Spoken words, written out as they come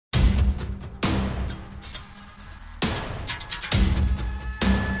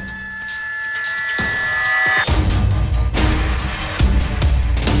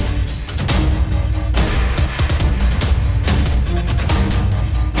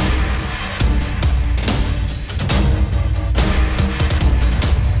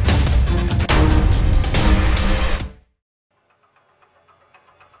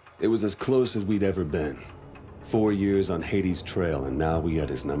was as close as we'd ever been. 4 years on Hades' trail, and now we had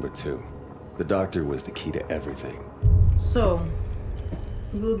his number 2. The doctor was the key to everything. So,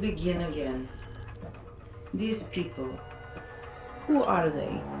 we'll begin again. These people, who are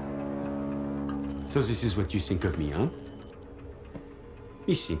they? So this is what you think of me, huh?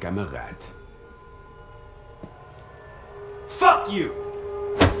 You think I'm a rat. Fuck you!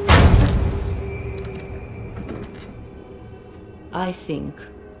 I think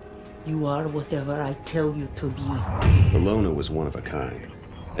you are whatever I tell you to be. Ilona was one of a kind.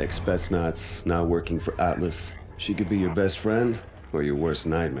 Ex-Spetsnaz, now working for Atlas. She could be your best friend or your worst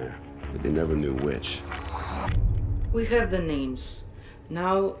nightmare, but they never knew which. We have the names.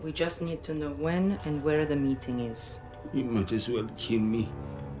 Now we just need to know when and where the meeting is. You might as well kill me.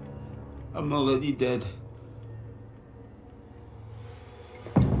 I'm already dead.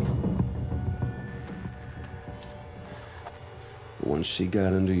 Once she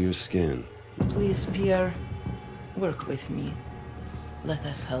got under your skin. Please, Pierre, work with me. Let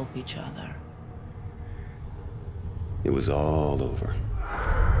us help each other. It was all over.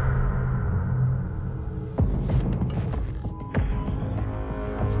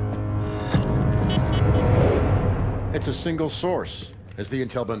 It's a single source. Has the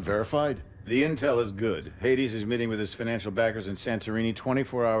intel been verified? The intel is good. Hades is meeting with his financial backers in Santorini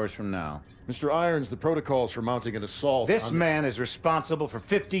 24 hours from now. Mr. Irons, the protocols for mounting an assault This man is responsible for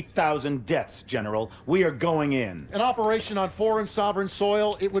 50,000 deaths, General. We are going in. An operation on foreign sovereign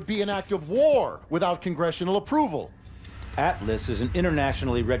soil, it would be an act of war without congressional approval. Atlas is an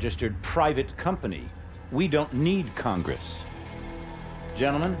internationally registered private company. We don't need Congress.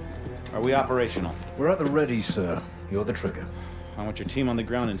 Gentlemen, are we operational? We're at the ready, sir. You're the trigger. I want your team on the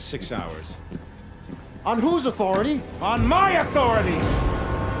ground in 6 hours. On whose authority? On my authority!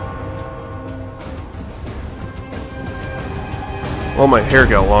 Oh, my hair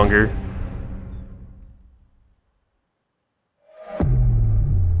got longer.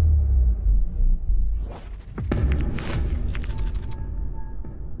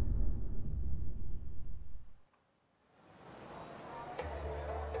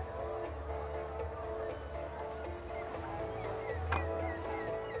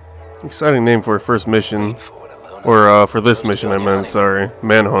 Exciting name for a first mission. Or, for this mission, I meant, sorry.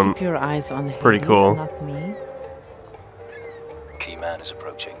 Manhunt. Keep your eyes on Hades, pretty cool. not me. Key man is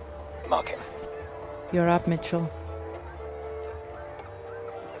approaching. Mark him. You're up, Mitchell.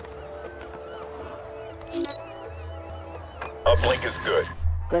 Uplink is good.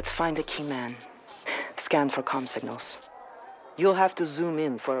 Let's find a key man. Scan for comm signals. You'll have to zoom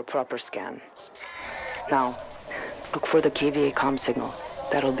in for a proper scan. Now, look for the KVA comm signal.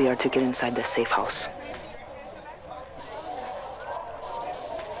 That'll be our ticket inside the safe house.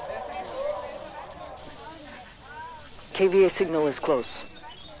 KVA signal is close.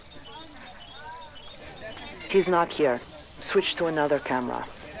 He's not here. Switch to another camera.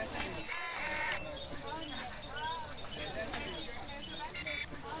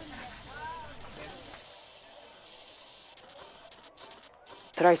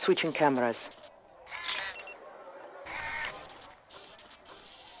 Try switching cameras.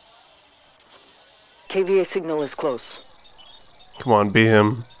 KVA signal is close. Come on, be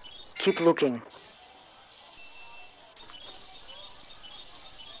him. Keep looking.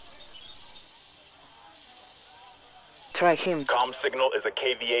 Try him. Comm signal is a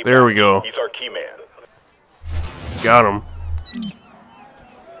KVA. There we go. He's our key man. Got him.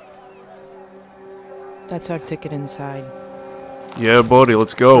 That's our ticket inside. Yeah, buddy,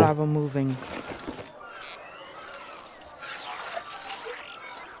 let's go. Bravo moving.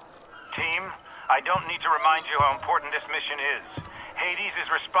 Team, I don't need to remind you how important this mission is. Hades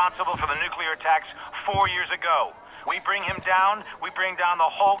is responsible for the nuclear attacks 4 years ago. We bring him down, we bring down the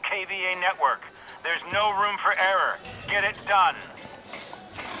whole KVA network. There's no room for error. Get it done.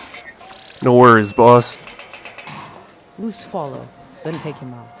 No worries, boss. Loose follow, then take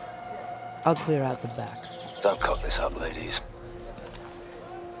him out. I'll clear out the back. Don't cock this up, ladies.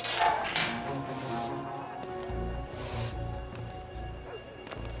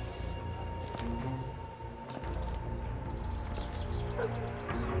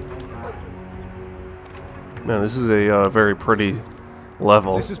 Man, this is a very pretty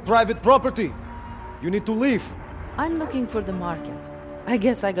level. This is private property. You need to leave. I'm looking for the market. I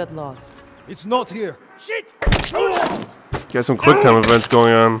guess I got lost. It's not here. Shit! Got some quick time events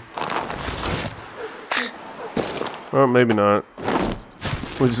going on. Or maybe not.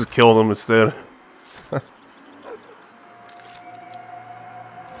 We just killed them instead.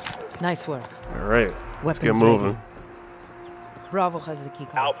 Nice work. Alright, let's get Weapons moving. ready. Bravo has the key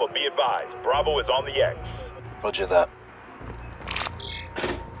card. Alpha, be advised. Bravo is on the X. Roger that.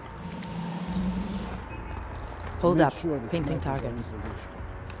 Hold Make up. sure the Painting snipers are in targets. position.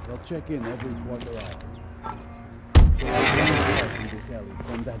 They'll check in every quarter hour. In this alley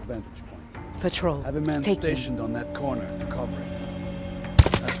from that vantage point. Patrol. Have a man Take stationed on that corner to cover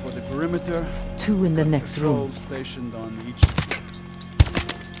it. As for the perimeter, 2 in the next room. patrols stationed on each.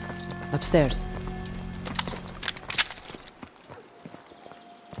 Upstairs.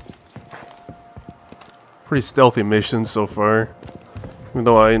 Pretty stealthy missions so far. Even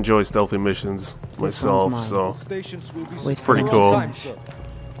though I enjoy stealthy missions myself, mine. so Stations will be Wait set for pretty around cool. time, sir.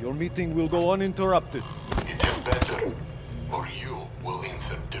 Your meeting will go uninterrupted. It is better, or you will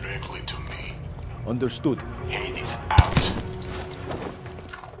answer directly to me. Understood. Hades out.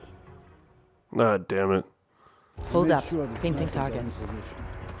 ah, damn it. Hold Make up. sure the Painting snipers are in targets. position.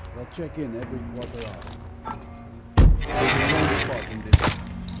 They'll check in every quarter hour. There's a blind spot in this.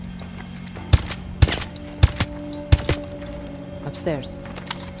 Upstairs.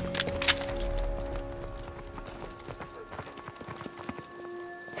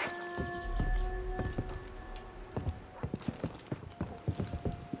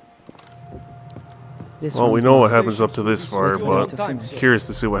 This Well, we one's know mine. what happens up to this far, Wait for but it to finish. curious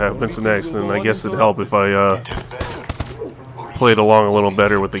to see what happens next, and I guess it'd help if I played along a little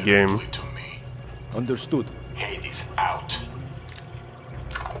better with the game. Understood. Hades out.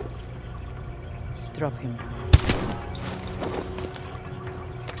 Drop him.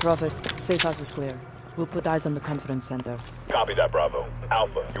 Prophet, safe house is clear. We'll put eyes on the conference center. Copy that, Bravo.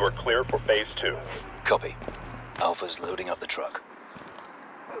 Alpha, you are clear for phase 2. Copy. Alpha's loading up the truck.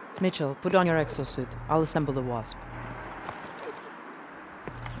 Mitchell, put on your exosuit. I'll assemble the Wasp.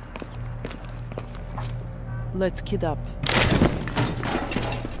 Let's kid up.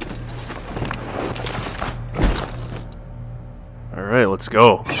 Alright, let's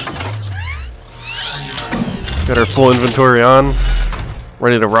go. Got our full inventory on.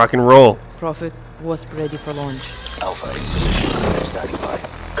 Ready to rock and roll. Prophet, Wasp ready for launch. Alpha in position. Standing by.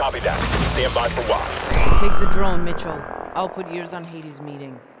 Copy that. Stand by for Wasp. Take the drone, Mitchell. I'll put ears on Hades'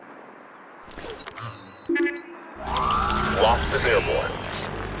 meeting. Wasp is airborne.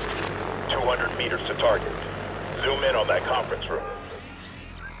 200 meters to target. Zoom in on that conference room.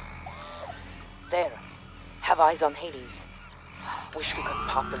 There. Have eyes on Hades. Wish we could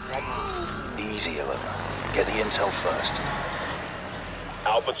pop him right now. Easy, 11. Get the intel first.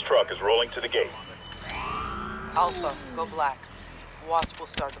 Alpha's truck is rolling to the gate. Alpha, go black. Wasp will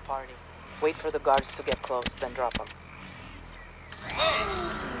start the party. Wait for the guards to get close, then drop them.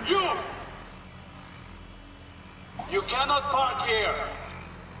 Hey, you! You cannot park here!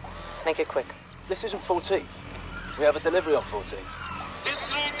 Make it quick. This isn't 14th. We have a delivery on 14th. This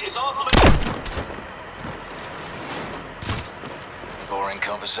street is off limits! Boring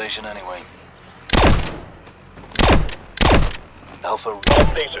conversation anyway. Alpha. All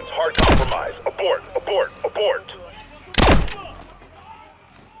stations, hard compromise. Abort, abort, abort.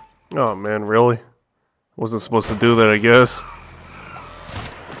 Oh man, really? Wasn't supposed to do that, I guess.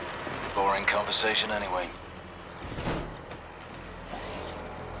 Boring conversation anyway.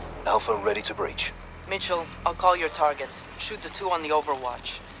 Alpha ready to breach. Mitchell, I'll call your targets. Shoot the 2 on the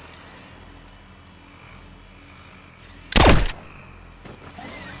overwatch.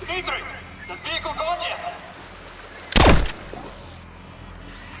 Dimitri, the vehicle gone yet?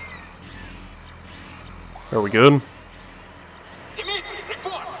 Are we good? Dimitri,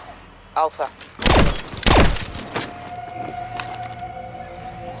 report! Alpha.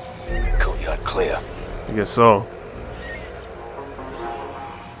 Courtyard clear. I guess so.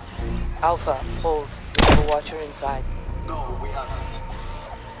 Alpha, hold. We have a watcher inside. No, we haven't.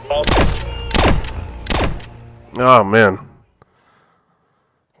 Oh man.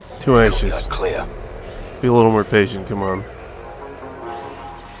 Too anxious. Courtyard clear. Be a little more patient, come on.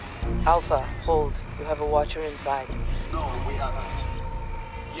 Alpha, hold. You have a watcher inside. No, we haven't.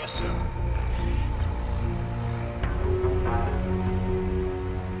 Yes, sir.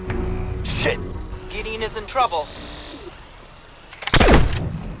 Shit! Gideon is in trouble.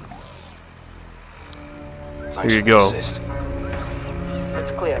 Thanks Here you for go. the assist.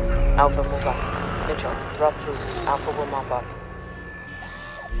 It's clear. Alpha, move up. Mitchell, drop through. Alpha will mop up.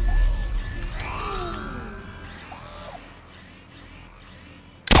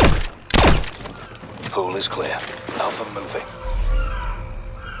 Pool is clear. Alpha moving.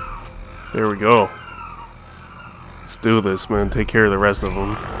 There we go. Let's do this, man. Take care of the rest of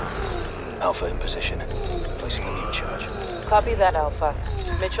them. Alpha in position. Placing the mute charge. Copy that, Alpha.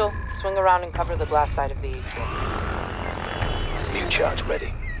 Mitchell, swing around and cover the glass side of the atrium. Mute charge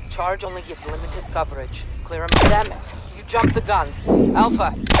ready. Charge only gives limited coverage. Clear him. Damn it. You jumped the gun.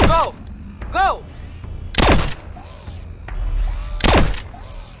 Alpha, go! Go!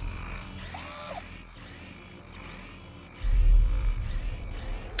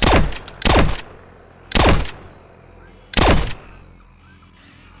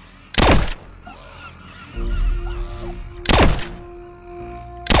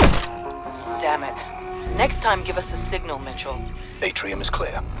 Next time, give us a signal, Mitchell. Atrium is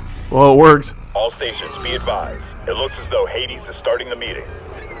clear. Well, it worked. All stations, be advised. It looks as though Hades is starting the meeting.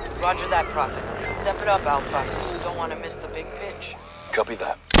 Roger that, Prophet. Step it up, Alpha. Don't want to miss the big pitch. Copy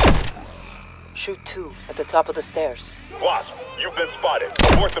that. Shoot 2 at the top of the stairs. Wasp, you've been spotted.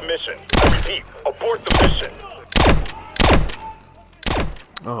 Abort the mission. I repeat, abort the mission.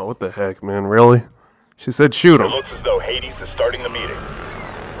 Oh, what the heck, man? Really? She said shoot him. It looks as though Hades is starting the meeting.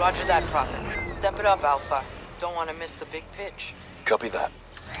 Roger that, Prophet. Step it up, Alpha. Don't want to miss the big pitch. Copy that.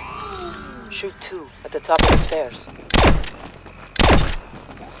 Shoot 2 at the top of the stairs.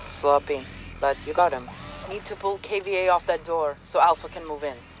 Sloppy, but you got him. Need to pull KVA off that door so Alpha can move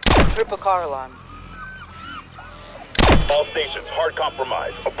in. Trip a car alarm. All stations, hard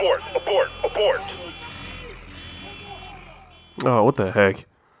compromise. Abort, abort, abort. Oh, what the heck?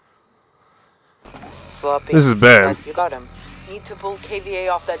 Sloppy. This is bad. But you got him. Need to pull KVA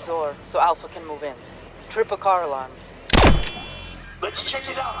off that door so Alpha can move in. Trip a car alarm. Let's check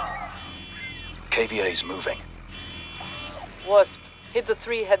it out. KVA's moving. Wasp, hit the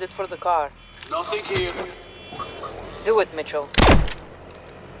 3 headed for the car. Nothing here. Do it, Mitchell.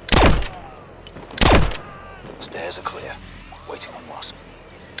 Stairs are clear. Waiting on Wasp.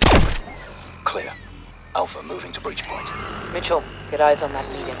 Clear. Alpha moving to breach point. Mitchell, get eyes on that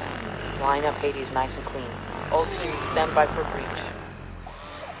meeting. Line up Hades nice and clean. All teams stand by for breach.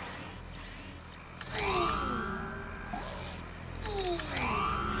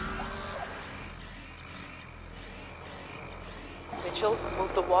 Mitchell,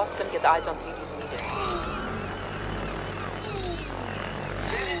 move the Wasp and get eyes on Hades meeting.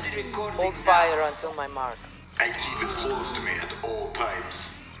 Hold fire until my mark. I keep it close to me at all times.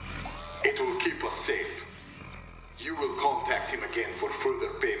 It will keep us safe. You will contact him again for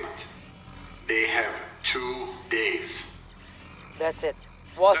further payment. They have 2 days. That's it.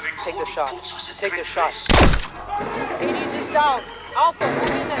 Wasp, take the shot. Take the shot. Hades is down. Alpha,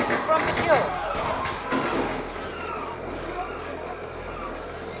 move in and confront the kill.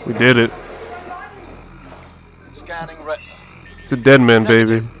 We did it. Scanning retina. It's a dead man,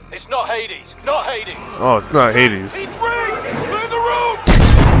 baby. It's not Hades. Not Hades. Oh, it's not Hades. He's free. Clear the room.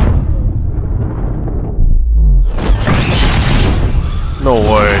 No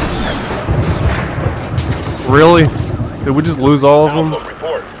way. Really? Did we just lose all of them?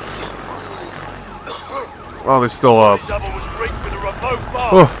 Oh, they're still up.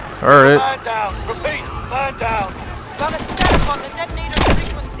 Oh, alright. Man down. Repeat. Man down. Got a stamp on the detonator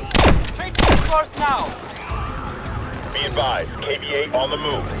frequency. Tracing the source now. Be advised, KVA on the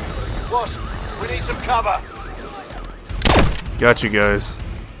move. Wasp, we need some cover. Got you guys.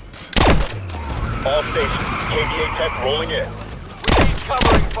 All stations, KVA tech rolling in. We need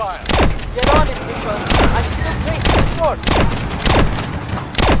covering fire. Get on it, Mitchell. I'm still tracing the source.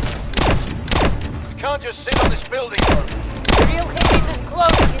 We can't just sit on this building. The real Hades is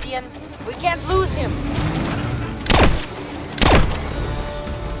close, Gideon. We can't lose him.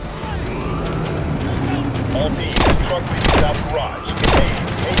 All teams, truck leaving south garage.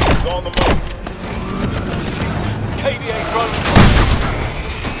 Hades is on the move. KVA drone.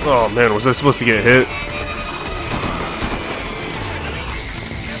 Oh man, was I supposed to get hit?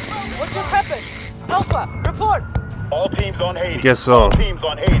 What's your weapon? Alpha, report. All teams on Hades. Guess so. All teams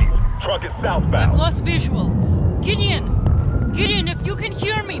on Hades. Truck is southbound. I've lost visual. Gideon! Gideon, if you can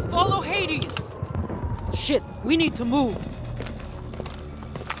hear me, follow Hades. Shit, we need to move.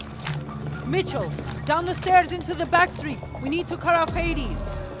 Mitchell, down the stairs into the back street. We need to cut off Hades.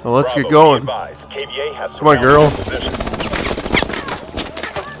 Well, let's Bravo, get going. KVA has Come on, girl.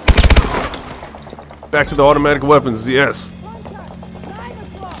 Back to the automatic weapons, yes.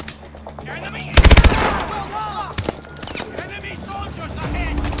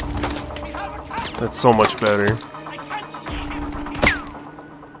 That's so much better.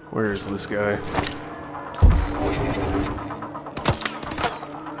 Where is this guy?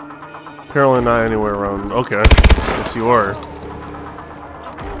 Apparently not anywhere around. Okay. Yes, you are.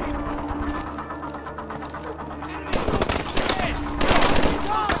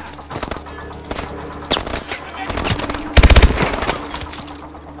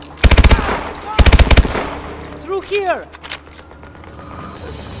 Through here.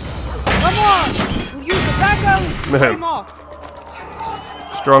 Come on. We'll use the back alley to Man. climb off.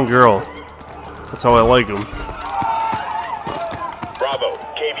 Strong girl. That's how I like him. Bravo,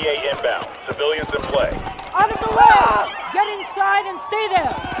 KVA inbound. Civilians in play. Out of the way. Get inside and stay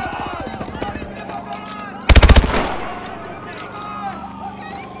there.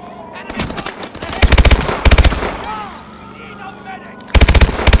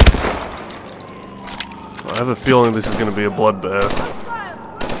 I have a feeling this is going to be a bloodbath.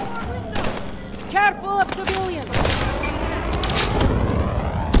 Careful of civilians.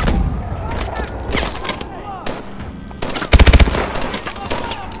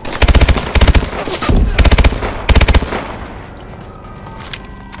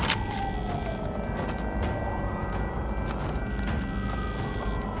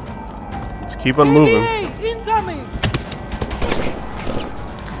 Let's keep on moving. Incoming.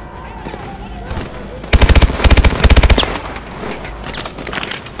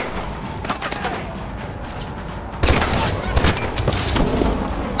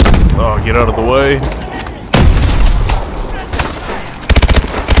 Oh, get out of the way.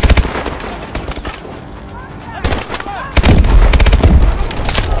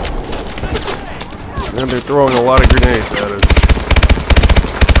 And they're throwing a lot of grenades at us.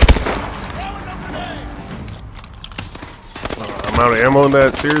 I'm out of ammo in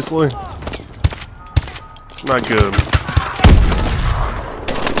that, seriously? It's not good.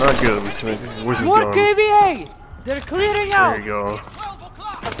 Not good. Where's this More going? KVA! They're clearing out! There you go.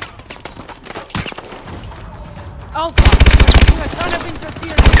 Alpha, you're a ton of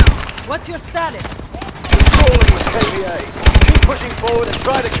interference. What's your status? Controlling with KVA. Keep pushing forward and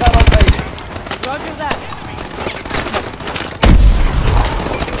try to cut off Hades. Roger that.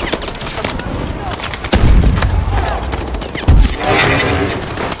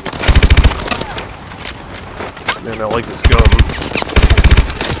 Man, I like this gun.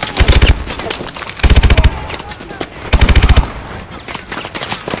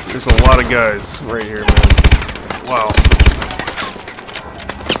 There's a lot of guys right here, man. Wow.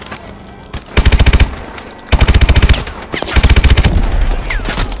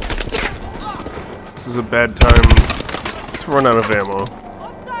 This is a bad time to run out of ammo.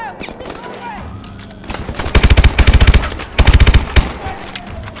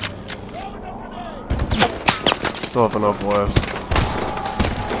 Still have enough left.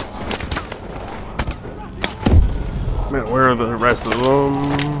 Man, where are the rest of them?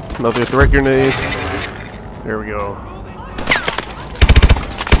 Another threat grenade. There we go.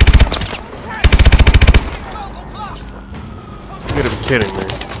 You gotta be kidding me.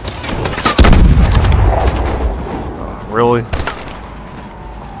 Oh, really?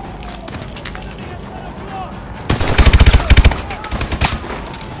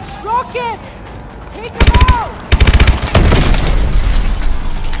 Rocket! Take him out!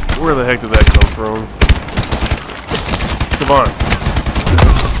 Where the heck did that come from? Come on.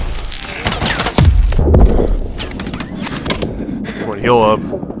 Come on, heal up.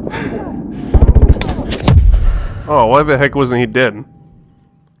 Oh, why the heck wasn't he dead?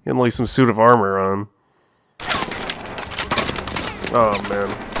 He had like some suit of armor on. Oh man.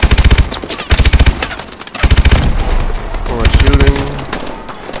 More shooting.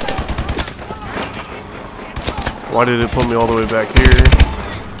 Why did it put me all the way back here?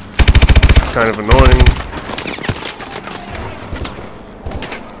 It's kind of annoying.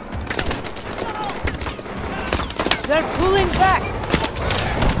 They're pulling back.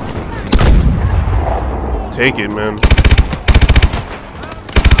 Take it, man.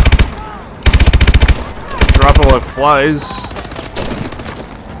 Dropping like flies.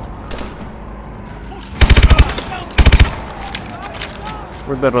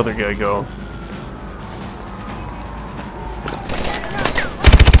 Where'd that other guy go?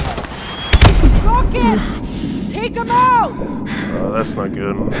 Rocket! Take him out! Oh, that's not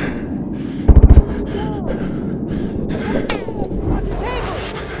good.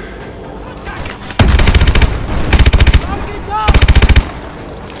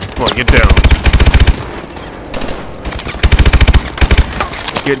 Come on, get down.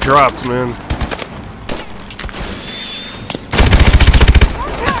 Get dropped, man.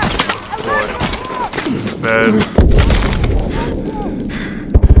 Boy, this is bad.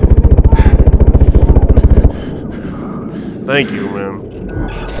 Thank you, man.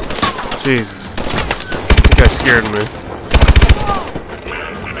 Jesus. That guy scared me.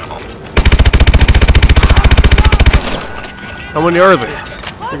 How many are there?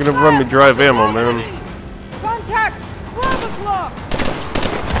 They're gonna run me dry of ammo, man. Contact! 12 o'clock!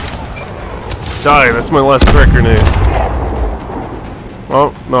 Die, that's my last threat grenade.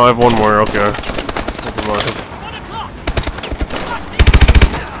 Oh, no, I have one more, okay. Never mind.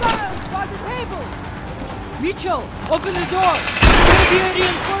 Mitchell, open the door! KVA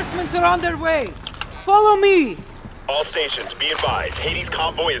reinforcements are on their way! Follow me! All stations, be advised. Hades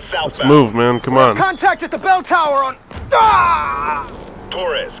convoy is southbound. Let's move, man, come on. Contact at the bell tower on... Ah!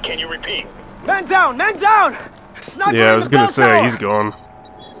 Torres, can you repeat? Man down! Man down! Sniper Yeah, I in was the gonna bell say, tower. he's gone.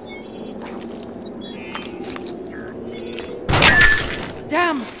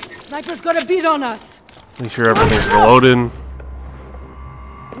 Damn! Sniper's got a beat on us! Make sure everything's reloaded.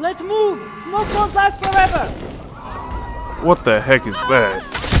 let's move! Smoke won't last forever! What the heck is that?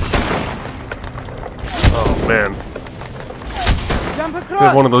 Oh man. Jump across!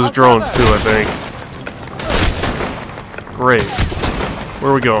 There's one of those I'll drones cover. too, I think. Great.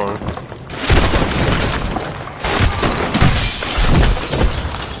 Where are we going?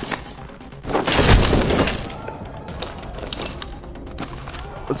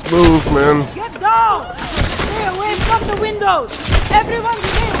 Let's move, man. Get down! Stay away from the windows! Everyone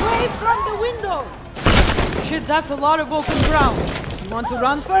stay away from the windows! Shit, that's a lot of open ground. You want to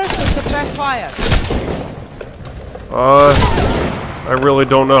run first or suppress fire? I really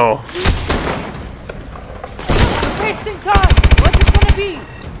don't know. Wasting time! What's it gonna be?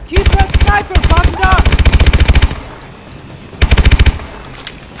 Keep that sniper buttoned up!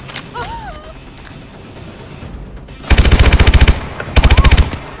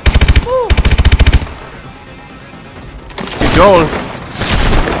 Keep going.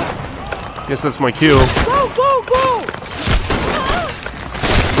 Guess that's my cue. Go, go, go!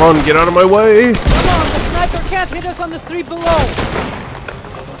 Come on, get out of my way! Come on, the sniper can't hit us on the street below!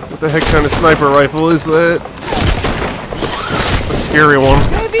 What the heck kind of sniper rifle is that? A scary one.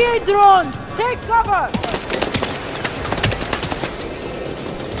 KVA drones! Take cover!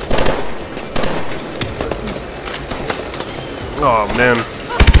 Oh man.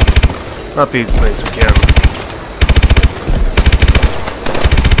 Not these things again.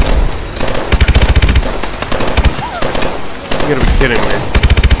 You gotta be kidding me.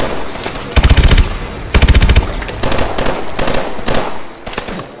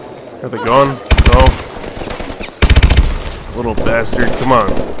 Are they gone? No. Little bastard, come on.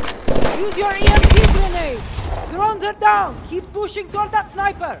 Use your EMP grenade! Drones are down! Keep pushing toward that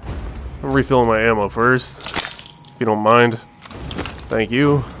sniper! I'm refilling my ammo first, if you don't mind. Thank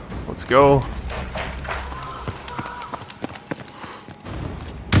you. Let's go.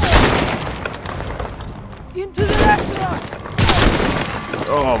 Into the restaurant!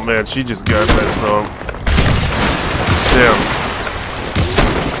 Oh man, she just got messed up. Damn.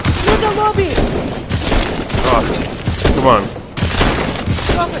 To the lobby! Oh, come on.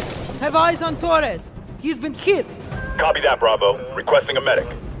 Stop it! Have eyes on Torres. He's been hit. Copy that, Bravo. Requesting a medic.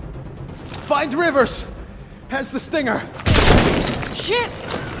 Find Rivers. Has the stinger. Shit!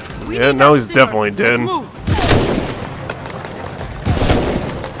 We Yeah, need now that he's stinger. definitely dead. Let's move.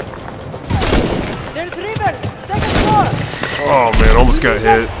 There's Rivers! Second floor! Oh man, almost got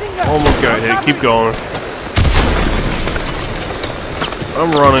hit. Almost got hit. Keep going.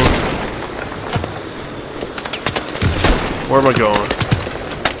 I'm running. Where am I going?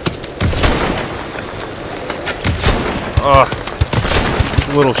 Ah,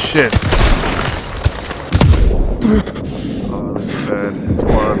 these little shits. Oh, this is bad.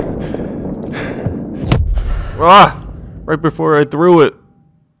 Come on. Ah! Right before I threw it.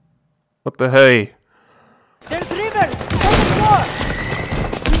 What the hey? There's Rivers! Second floor!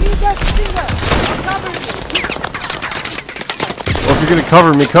 We need that stinger! I'll cover you! Well, if you're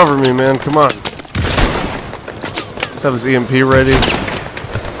gonna cover me, man. Come on. Let's have his EMP ready.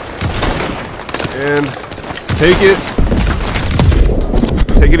 And take it.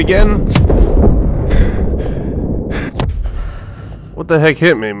 Take it again. What the heck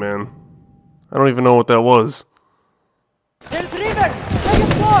hit me, man? I don't even know what that was. There's Rivers!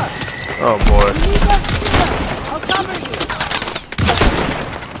 Second floor! Oh boy. We need that stinger! I'll cover you!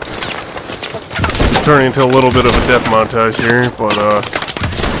 It's turning into a little bit of a death montage here, but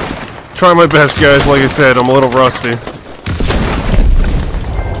try my best, guys. Like I said, I'm a little rusty.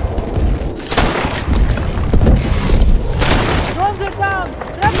 Drones are down!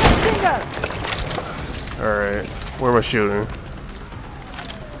 Grab that stinger! Alright, where am I shooting?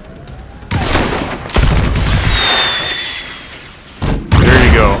 There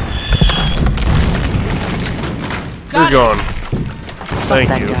you go. You're gone. Thank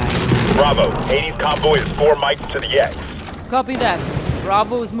you. Bravo, Hades convoy is 4 mics to the X. Copy that.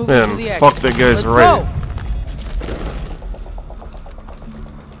 Bravo is moving to the Man, X. fuck that guy's Let's ready. go.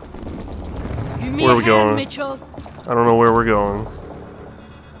 Give me Where a are we hand, going? Mitchell. I don't know where we're going.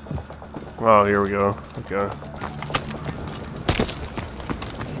 Oh, here we go. Okay.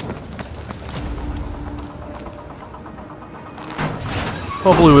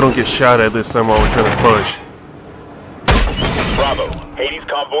 Hopefully we don't get shot at this time while we're trying to push. Bravo, Hades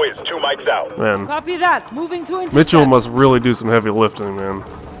convoy is 2 mics out. Man, Copy that. Moving to intercept. Mitchell must really do some heavy lifting, man.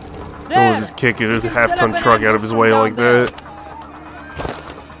 There. He'll just kick a You can half-ton set up truck an out of his ambush way from like down there. that.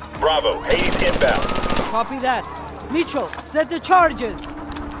 Bravo, Hades inbound. Copy that. Mitchell, set the charges.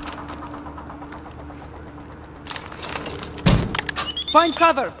 Find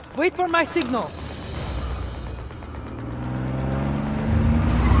cover. Wait for my signal.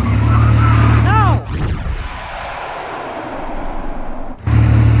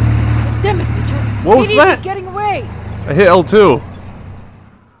 What was Hades that? is getting away. I hit L2.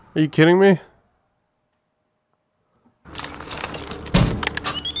 Are you kidding me?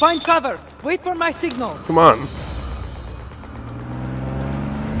 Find cover. Wait for my signal. Come on.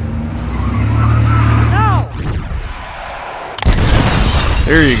 Now.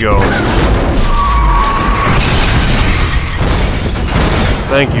 There you go.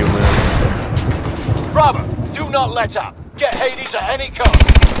 Thank you, man. Bravo, do not let up. Get Hades at any cost.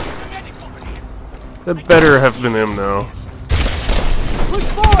 That better have been him now. Push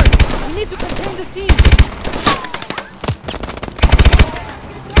forward. We need to contain the scene.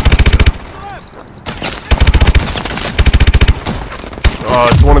 Oh,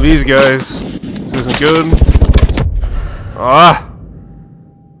 it's one of these guys. This isn't good. Ah!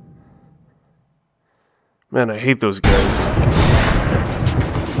 Man, I hate those guys.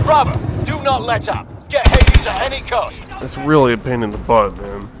 Bravo, do not let up. Get Hades at any cost. That's really a pain in the butt,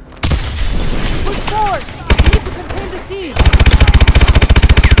 man. Push forward. We need to contain the scene.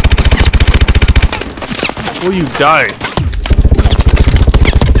 Will you die?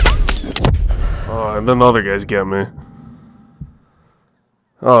 Oh, and then the other guys get me.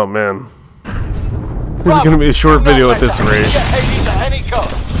 Oh, man. This is gonna be a short video at this rate. Get Hades at any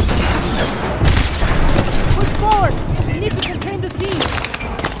cost. Push forward. We need to contain the scene.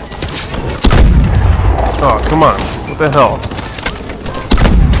 Oh, come on. What the hell?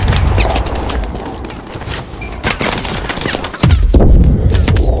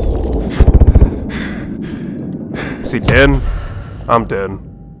 Is he dead? I'm dead.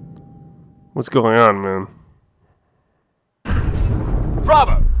 What's going on, man?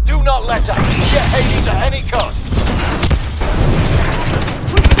 Bravo, do not let up. Get Hades at any cost.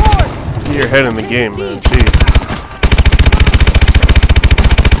 Push forward. Get your head in the game, man. Jesus.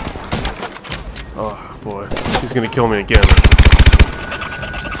 Oh, boy. He's gonna kill me again.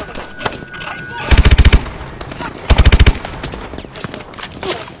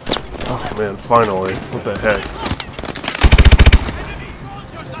 Oh, man, finally. What the heck?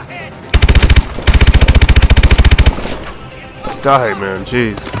 Die, man.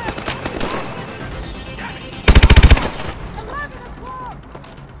 Jeez.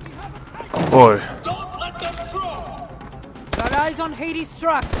 Boy. Got eyes on Hades'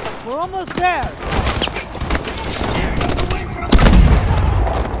 truck. We're almost there.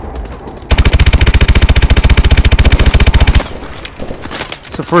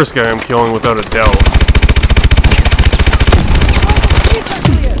 It's the first guy I'm killing without a doubt.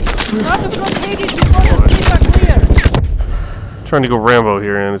 Trying to go Rambo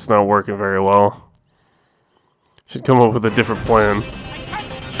here and it's not working very well. Should come up with a different plan.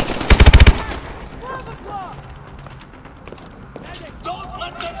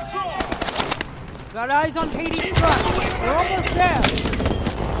 Got eyes on Hades' truck. We're almost there.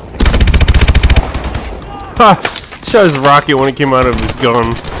 Ha! Shot his rocket when it came out of his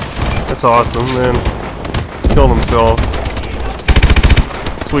gun. That's awesome, man. Killed himself.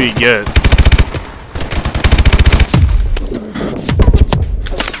 That's what you get.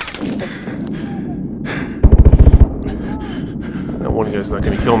 That one guy's not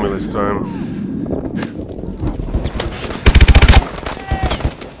gonna kill me this time.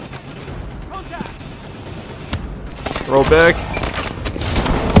 Throw back.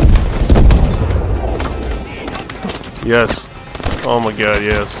 Yes. Oh my god,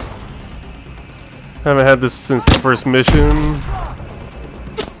 yes. Haven't had this since the first mission.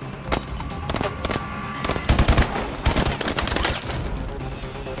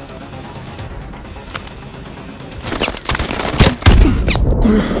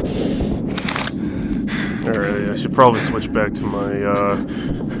 Alright, I should probably switch back to my,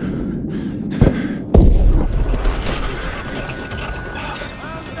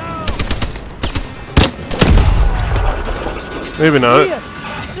 maybe not. Clear.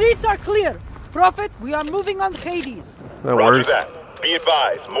 Streets are clear. Prophet, we are moving on Hades. That Roger works. that. Be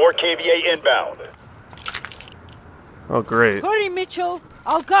advised, more KVA inbound. Oh, great. Hurry, Mitchell.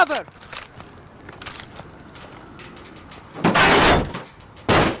 I'll cover.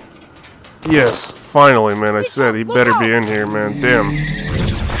 Yes, finally, man. I said he better be in here, man. Damn.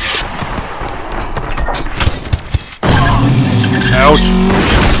 Ouch.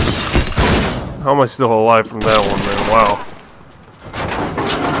 How am I still alive from that one, man? Wow.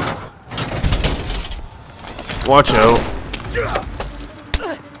 Watch out.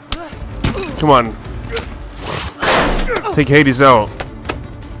 Come on. Take Hades out.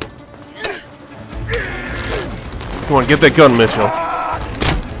 Come on, get that gun, Mitchell.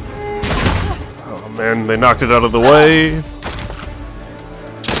 Oh man, they knocked it out of the way.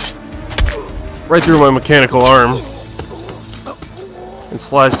 Right through my mechanical arm. And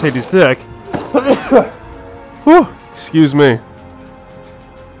slashed Hades' neck. Whew, excuse me.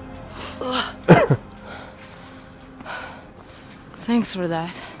 Thanks for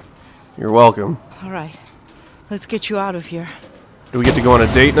that. You're welcome. All right, let's get you out of here. Do we get to go on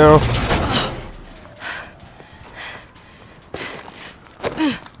a date now?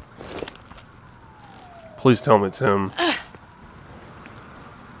 Please tell me it's him.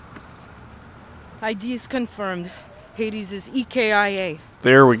 ID is confirmed. Hades is EKIA.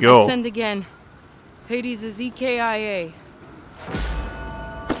 There we go. I'll send again. Hades is EKIA.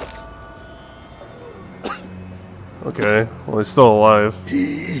 Okay, well he's still alive.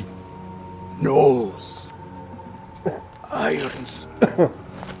 He knows. Irons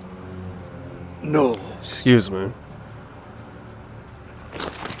knows. Excuse me.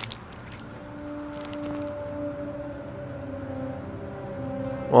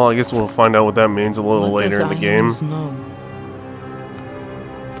 Well, I guess we'll find out what that means a little What later does in the game. Irons know?